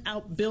burnt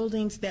out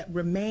buildings that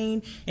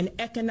remain and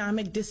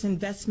economic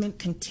disinvestment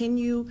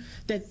continue,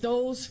 that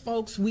those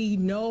folks we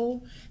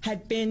know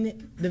had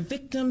been the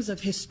victims of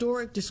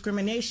historic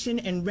discrimination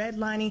and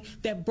redlining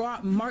that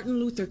brought Martin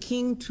Luther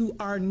King to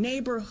our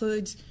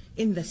neighborhoods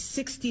in the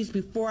 60s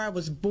before I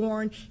was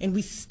born, and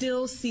we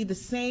still see the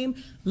same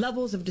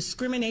levels of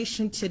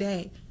discrimination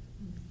today,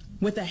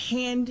 with a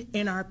hand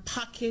in our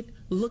pocket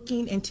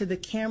looking into the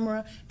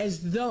camera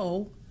as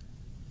though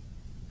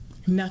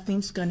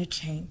nothing's going to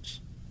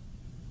change.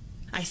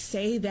 I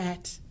say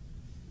that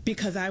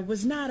because I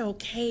was not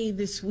okay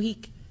this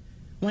week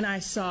when I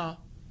saw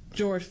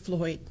George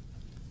Floyd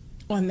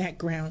on that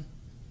ground.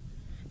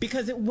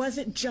 Because it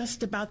wasn't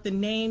just about the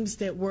names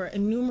that were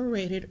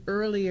enumerated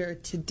earlier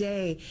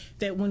today,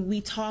 that when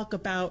we talk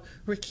about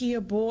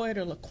Rekia Boyd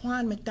or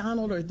Laquan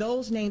McDonald or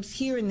those names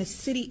here in the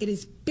city, it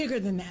is bigger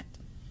than that.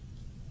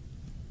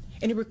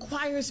 And it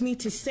requires me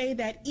to say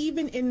that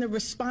even in the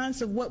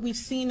response of what we've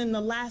seen in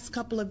the last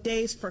couple of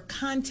days, for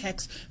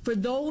context, for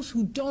those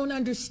who don't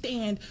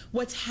understand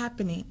what's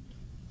happening,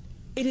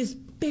 it is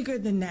bigger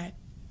than that.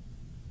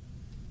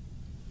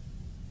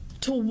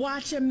 To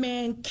watch a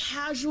man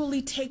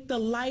casually take the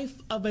life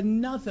of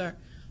another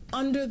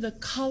under the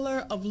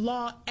color of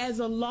law as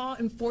a law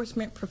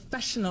enforcement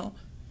professional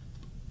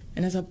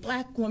and as a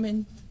Black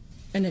woman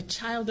and a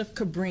child of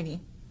Cabrini,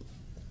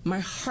 my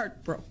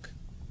heart broke.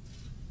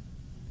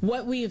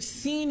 What we have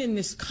seen in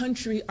this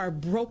country are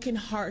broken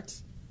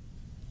hearts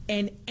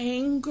and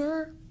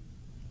anger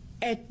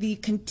at the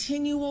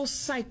continual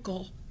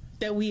cycle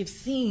that we have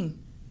seen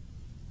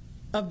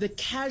of the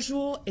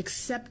casual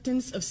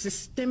acceptance of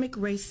systemic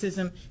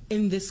racism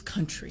in this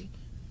country.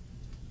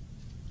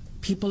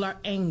 People are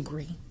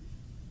angry.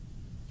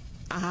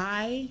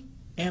 I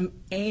am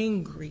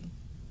angry.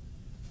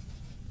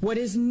 What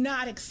is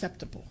not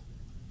acceptable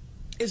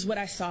is what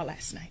I saw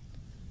last night.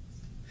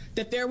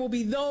 That there will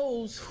be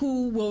those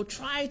who will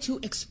try to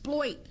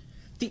exploit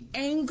the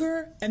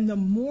anger and the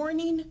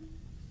mourning,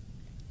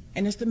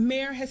 and as the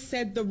mayor has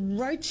said, the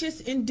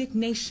righteous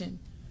indignation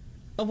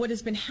of what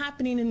has been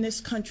happening in this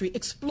country,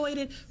 exploit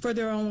it for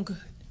their own good.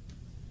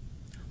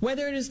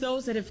 whether it is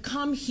those that have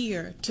come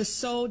here to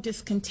sow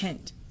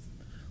discontent,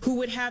 who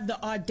would have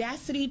the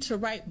audacity to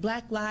write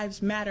Black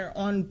Lives Matter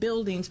on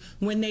buildings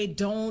when they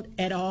don't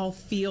at all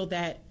feel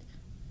that,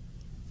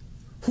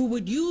 who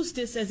would use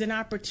this as an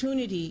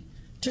opportunity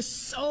to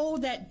sow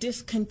that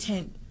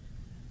discontent,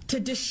 to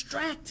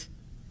distract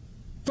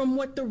from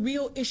what the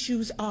real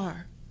issues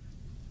are,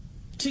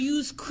 to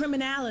use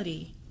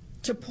criminality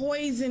to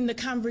poison the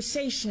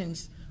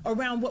conversations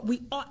around what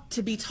we ought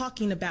to be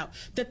talking about.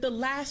 That the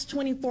last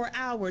 24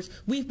 hours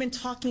we've been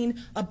talking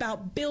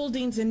about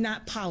buildings and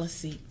not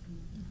policy.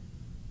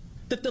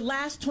 That the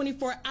last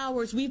 24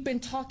 hours we've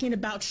been talking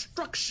about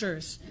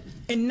structures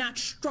and not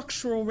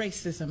structural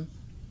racism.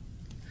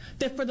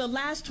 That for the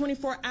last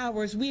 24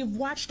 hours we have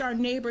watched our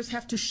neighbors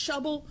have to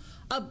shovel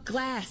up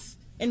glass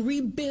and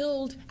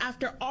rebuild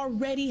after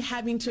already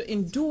having to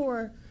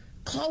endure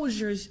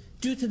closures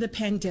due to the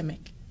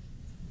pandemic.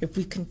 If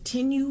we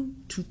continue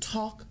to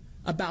talk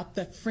about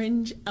the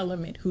fringe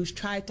element who's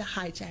tried to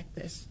hijack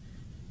this,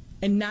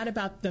 and not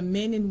about the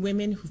men and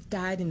women who've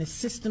died in the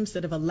systems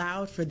that have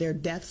allowed for their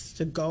deaths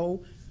to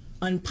go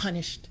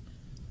unpunished,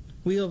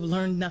 we have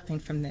learned nothing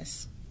from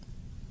this.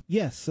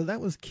 Yes, so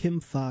that was Kim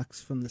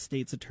Fox from the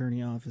state's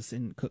attorney office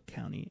in Cook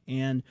County.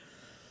 And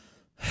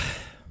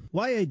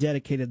why I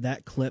dedicated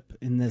that clip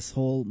in this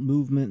whole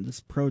movement,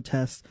 this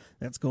protest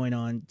that's going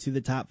on, to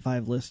the top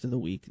 5 list of the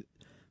week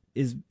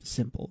is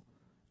simple.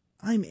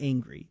 I'm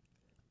angry.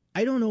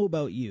 I don't know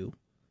about you,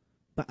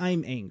 but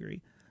I'm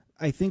angry.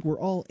 I think we're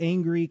all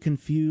angry,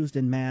 confused,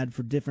 and mad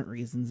for different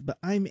reasons, but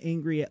I'm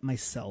angry at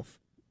myself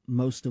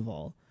most of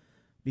all,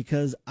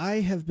 because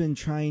I have been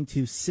trying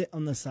to sit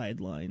on the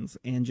sidelines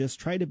and just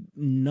try to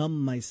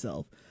numb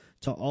myself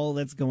to all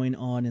that's going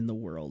on in the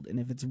world. And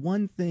if it's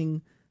one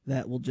thing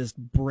that will just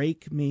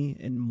break me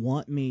and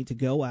want me to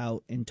go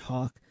out and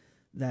talk,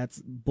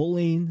 that's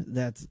bullying,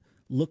 that's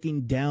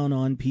looking down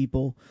on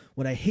people.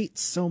 What I hate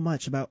so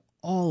much about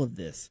all of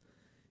this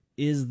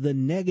is the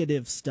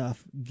negative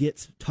stuff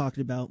gets talked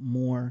about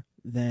more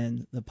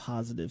than the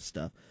positive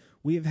stuff.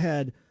 We have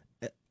had,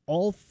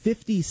 all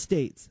 50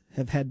 states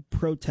have had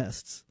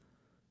protests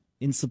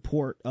in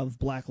support of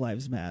Black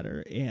Lives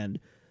Matter and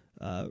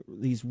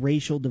these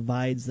racial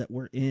divides that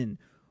we're in.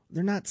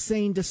 They're not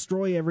saying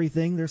destroy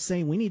everything. They're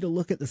saying we need to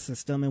look at the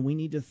system and we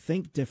need to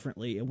think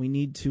differently and we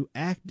need to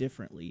act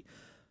differently.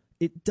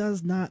 It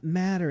does not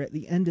matter at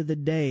the end of the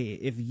day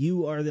if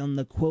you are on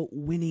the, quote,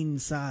 winning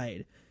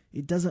side.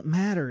 It doesn't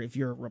matter if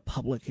you're a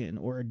Republican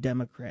or a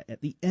Democrat.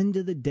 At the end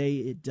of the day,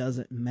 it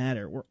doesn't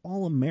matter. We're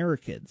all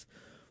Americans.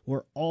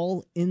 We're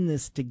all in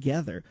this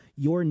together.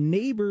 Your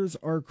neighbors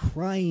are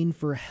crying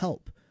for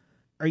help.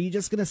 Are you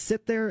just going to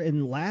sit there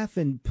and laugh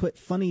and put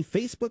funny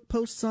Facebook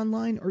posts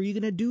online, or are you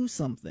going to do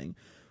something?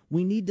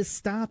 We need to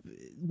stop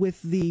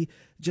with the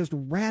just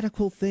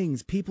radical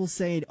things. People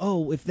saying,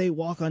 oh, if they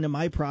walk onto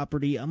my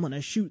property, I'm going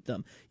to shoot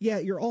them. Yeah,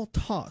 you're all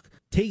talk.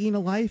 Taking a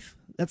life,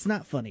 that's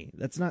not funny.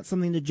 That's not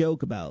something to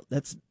joke about.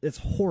 That's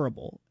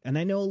horrible. And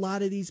I know a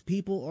lot of these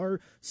people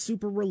are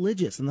super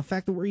religious. And the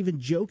fact that we're even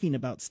joking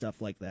about stuff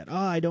like that,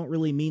 I don't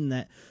really mean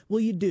that. Well,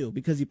 you do,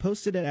 because you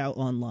posted it out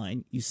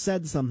online. You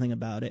said something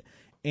about it,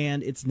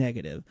 and it's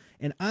negative.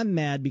 And I'm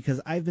mad because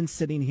I've been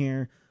sitting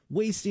here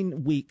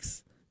wasting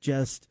weeks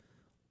just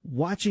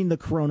watching the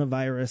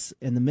coronavirus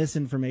and the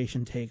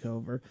misinformation take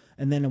over,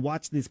 and then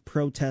watch these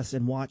protests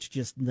and watch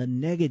just the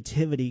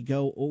negativity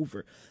go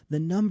over. The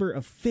number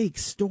of fake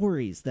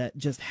stories that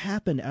just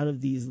happened out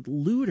of these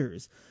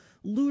looters.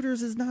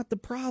 Looters is not the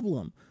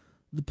problem.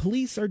 The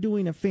police are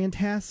doing a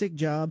fantastic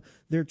job.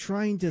 They're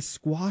trying to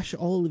squash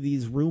all of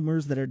these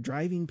rumors that are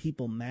driving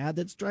people mad,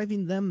 that's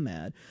driving them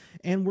mad.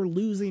 And we're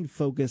losing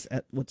focus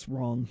at what's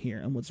wrong here.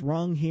 And what's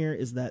wrong here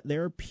is that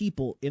there are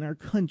people in our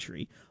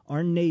country,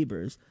 our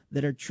neighbors,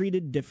 that are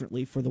treated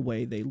differently for the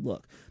way they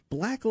look.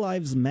 Black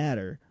Lives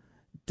Matter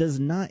does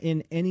not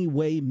in any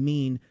way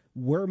mean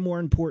we're more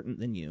important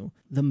than you.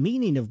 The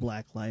meaning of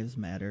Black Lives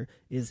Matter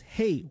is,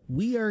 hey,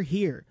 we are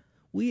here.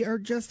 We are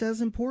just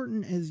as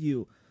important as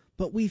you.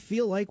 But we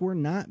feel like we're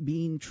not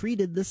being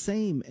treated the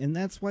same. And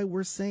that's why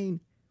we're saying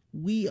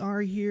we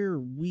are here.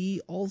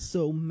 We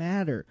also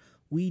matter.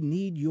 We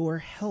need your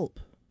help.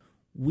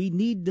 We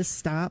need to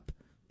stop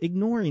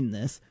ignoring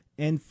this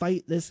and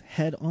fight this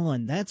head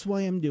on. That's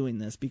why I'm doing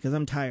this, because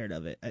I'm tired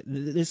of it.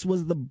 This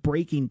was the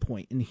breaking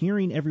point. And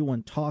hearing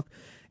everyone talk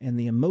and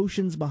the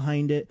emotions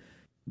behind it,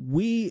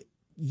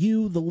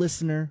 you, the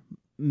listener,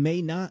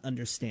 may not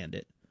understand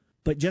it.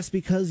 But just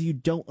because you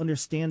don't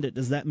understand it,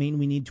 does that mean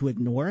we need to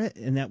ignore it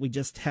and that we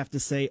just have to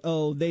say,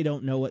 oh, they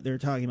don't know what they're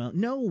talking about?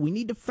 No, we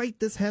need to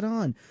fight this head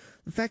on.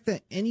 The fact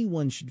that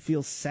anyone should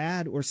feel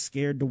sad or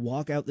scared to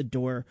walk out the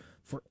door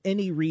for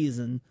any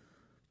reason,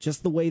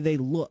 just the way they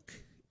look,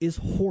 is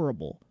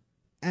horrible.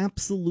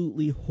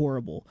 Absolutely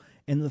horrible.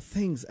 And the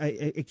things,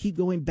 I keep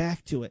going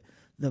back to it,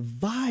 the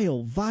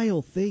vile,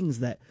 vile things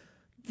that,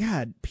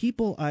 God,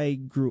 people I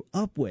grew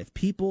up with,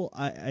 people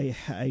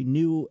I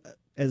knew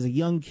as a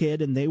young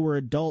kid and they were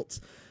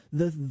adults,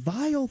 the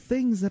vile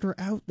things that are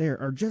out there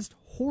are just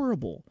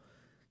horrible.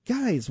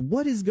 Guys,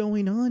 what is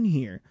going on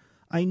here?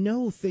 I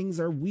know things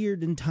are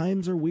weird and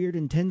times are weird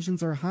and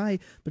tensions are high,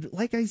 but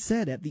like I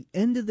said, at the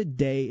end of the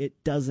day,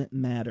 it doesn't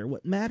matter.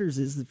 What matters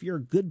is if you're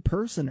a good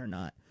person or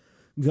not.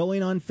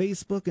 Going on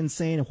Facebook and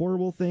saying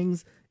horrible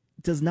things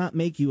does not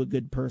make you a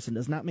good person,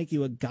 does not make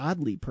you a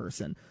godly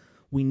person.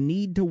 We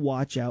need to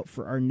watch out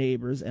for our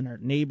neighbors, and our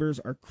neighbors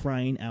are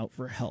crying out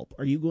for help.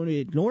 Are you going to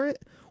ignore it,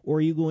 or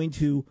are you going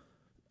to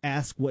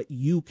ask what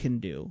you can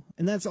do?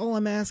 And that's all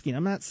I'm asking.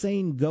 I'm not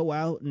saying go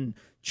out and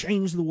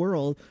change the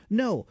world.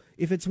 No,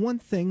 if it's one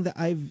thing that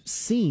I've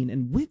seen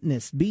and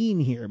witnessed being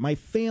here, my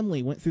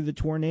family went through the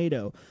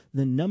tornado,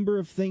 the number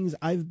of things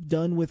I've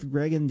done with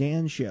Greg and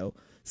Dan's show.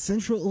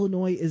 Central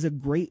Illinois is a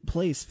great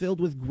place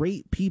filled with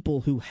great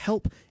people who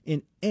help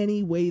in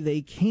any way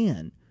they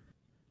can.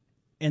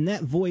 And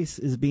that voice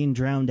is being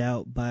drowned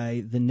out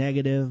by the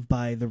negative,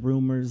 by the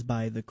rumors,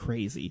 by the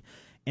crazy.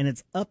 And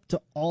it's up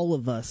to all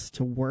of us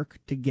to work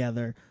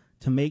together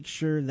to make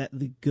sure that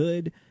the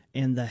good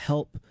and the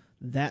help,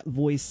 that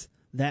voice,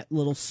 that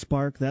little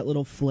spark, that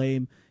little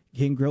flame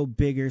can grow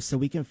bigger so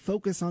we can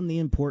focus on the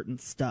important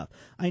stuff.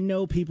 I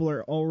know people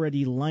are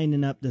already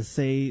lining up to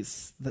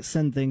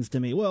send things to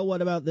me. Well,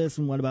 what about this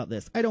and what about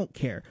this? I don't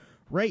care.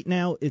 Right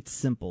now, it's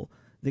simple.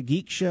 The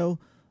Geek Show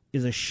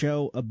is a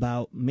show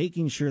about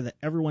making sure that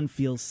everyone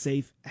feels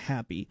safe,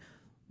 happy.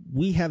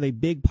 We have a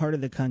big part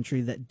of the country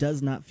that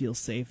does not feel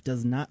safe,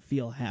 does not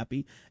feel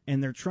happy,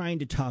 and they're trying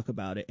to talk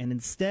about it. And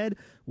instead,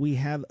 we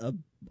have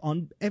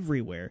on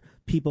everywhere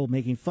people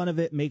making fun of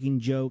it,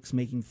 making jokes,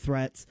 making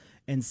threats,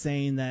 and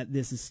saying that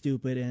this is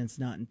stupid and it's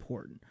not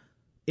important.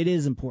 It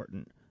is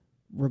important.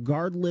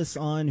 Regardless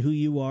on who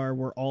you are,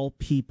 we're all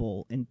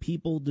people, and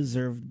people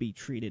deserve to be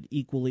treated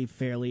equally,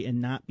 fairly,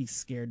 and not be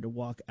scared to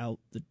walk out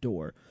the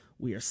door.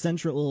 We are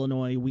Central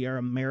Illinois. We are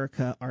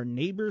America. Our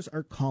neighbors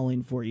are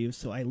calling for you.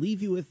 So I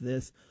leave you with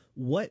this.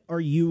 What are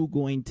you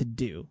going to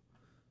do?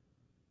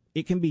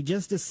 It can be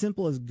just as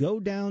simple as go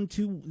down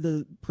to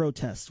the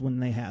protests when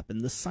they happen,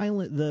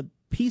 the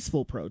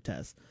peaceful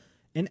protests,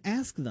 and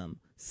ask them,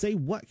 say,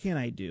 what can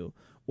I do?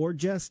 Or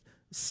just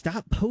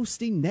stop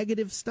posting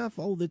negative stuff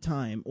all the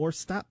time, or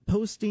stop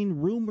posting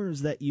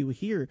rumors that you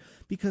hear,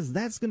 because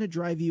that's going to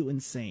drive you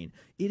insane.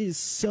 It is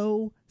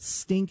so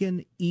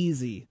stinking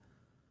easy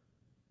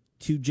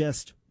to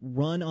just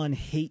run on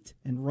hate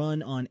and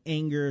run on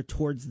anger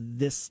towards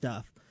this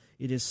stuff.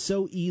 It is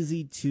so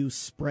easy to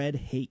spread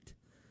hate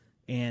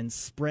and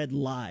spread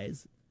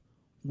lies.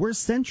 We're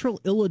Central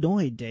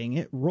Illinois, dang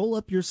it. Roll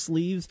up your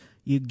sleeves.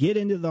 You get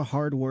into the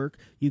hard work.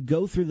 You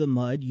go through the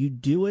mud. You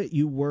do it.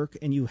 You work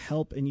and you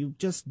help and you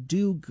just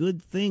do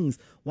good things.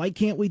 Why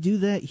can't we do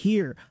that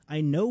here?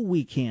 I know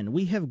we can.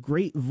 We have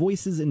great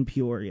voices in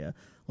Peoria.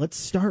 Let's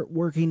start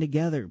working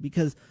together,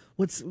 because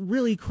what's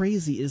really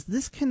crazy is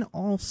this can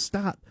all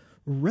stop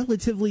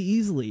relatively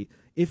easily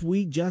if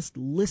we just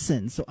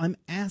listen. So I'm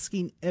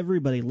asking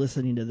everybody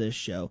listening to this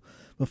show,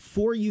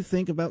 before you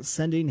think about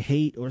sending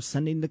hate or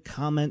sending the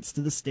comments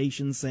to the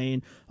station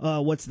saying,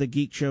 what's the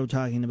Geek Show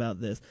talking about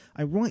this?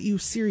 I want you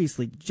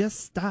seriously, just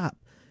stop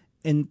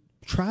and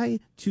try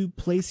to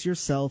place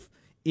yourself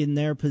in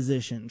their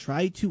position.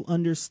 Try to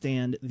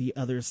understand the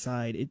other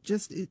side.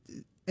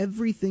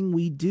 Everything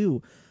we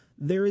do,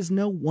 there is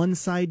no one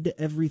side to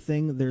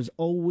everything. There's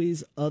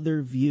always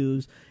other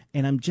views.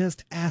 And I'm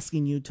just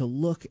asking you to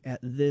look at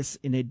this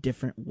in a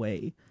different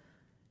way.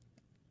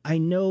 I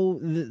know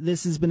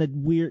this has been a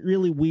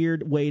really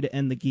weird way to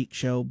end the Geek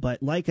Show,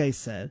 but like I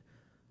said,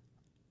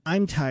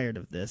 I'm tired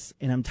of this,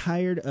 and I'm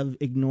tired of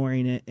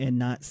ignoring it and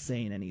not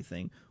saying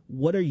anything.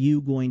 What are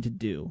you going to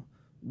do?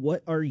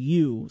 What are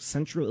you,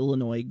 Central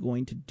Illinois,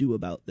 going to do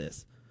about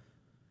this?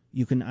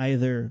 You can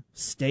either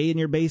stay in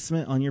your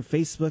basement on your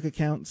Facebook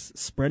accounts,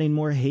 spreading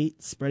more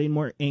hate, spreading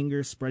more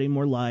anger, spreading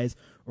more lies,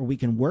 or we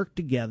can work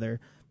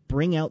together,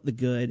 bring out the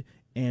good,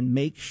 and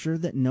make sure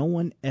that no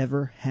one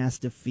ever has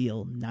to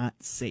feel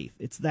not safe.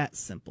 It's that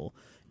simple.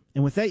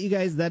 And with that, you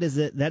guys, that is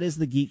it. That is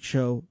the Geek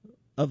Show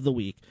of the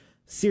week.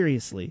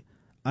 Seriously,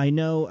 I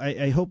know,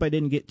 I hope I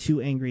didn't get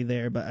too angry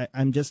there, but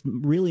I'm just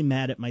really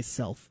mad at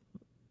myself.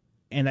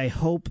 And I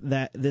hope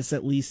that this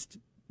at least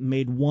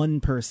made one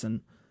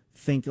person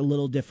think a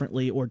little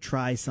differently or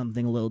try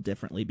something a little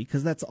differently,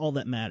 because that's all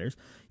that matters.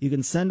 You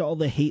can send all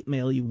the hate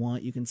mail you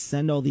want. You can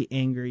send all the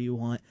anger you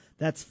want.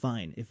 That's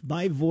fine. If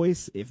my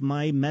voice, if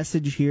my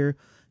message here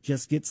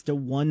just gets to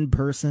one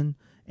person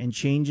and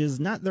changes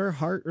not their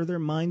heart or their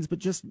minds, but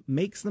just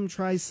makes them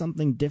try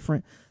something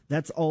different,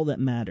 that's all that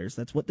matters.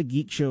 That's what the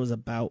Geek Show is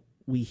about.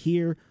 We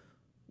hear,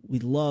 we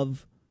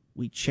love,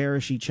 we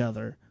cherish each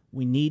other.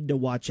 We need to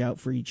watch out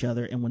for each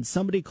other. And when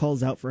somebody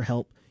calls out for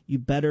help, you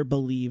better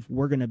believe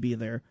we're going to be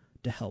there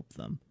to help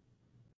them.